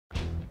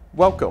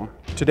Welcome.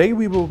 Today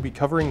we will be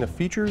covering the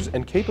features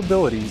and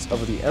capabilities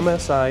of the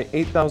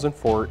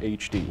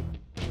MSI-8004HD.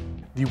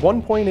 The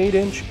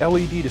 1.8-inch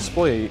LED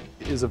display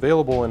is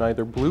available in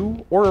either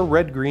blue or a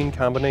red-green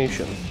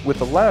combination, with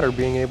the latter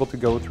being able to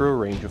go through a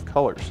range of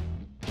colors.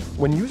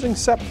 When using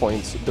set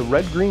points, the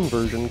red-green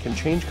version can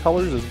change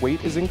colors as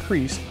weight is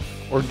increased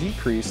or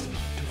decreased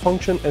to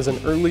function as an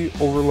early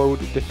overload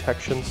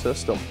detection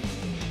system.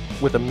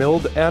 With a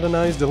milled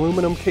anodized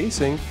aluminum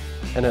casing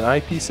and an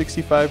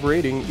IP65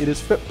 rating, it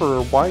is fit for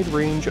a wide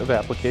range of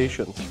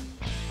applications.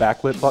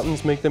 Backlit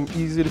buttons make them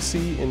easy to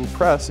see and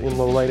press in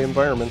low-light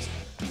environments,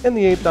 and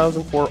the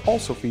 8004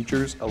 also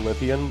features a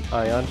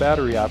lithium-ion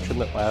battery option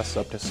that lasts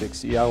up to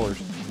 60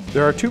 hours.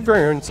 There are two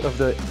variants of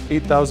the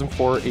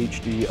 8004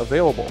 HD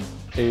available,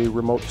 a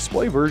remote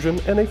display version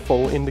and a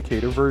full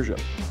indicator version.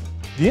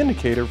 The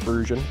indicator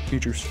version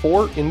features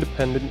 4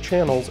 independent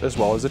channels as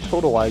well as a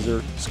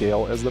totalizer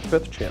scale as the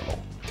 5th channel.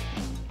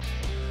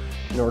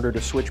 In order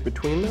to switch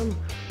between them,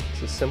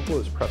 it's as simple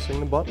as pressing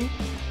the button.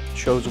 It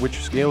shows which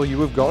scale you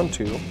have gone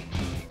to.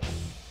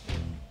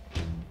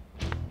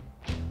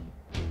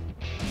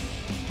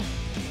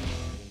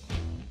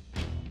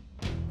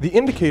 The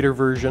indicator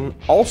version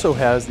also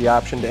has the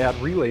option to add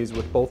relays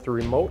with both the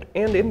remote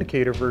and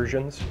indicator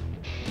versions,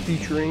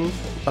 featuring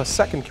a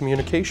second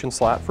communication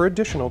slot for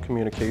additional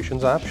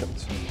communications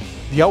options.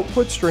 The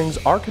output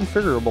strings are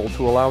configurable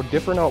to allow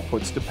different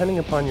outputs depending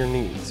upon your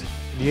needs.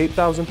 The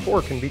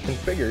 8004 can be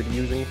configured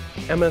using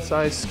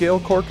MSI's Scale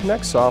Core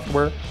Connect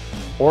software,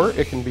 or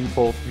it can be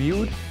both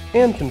viewed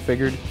and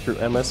configured through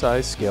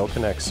MSI's Scale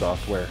Connect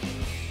software.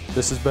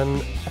 This has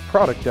been a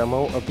product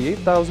demo of the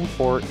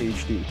 8004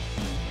 HD.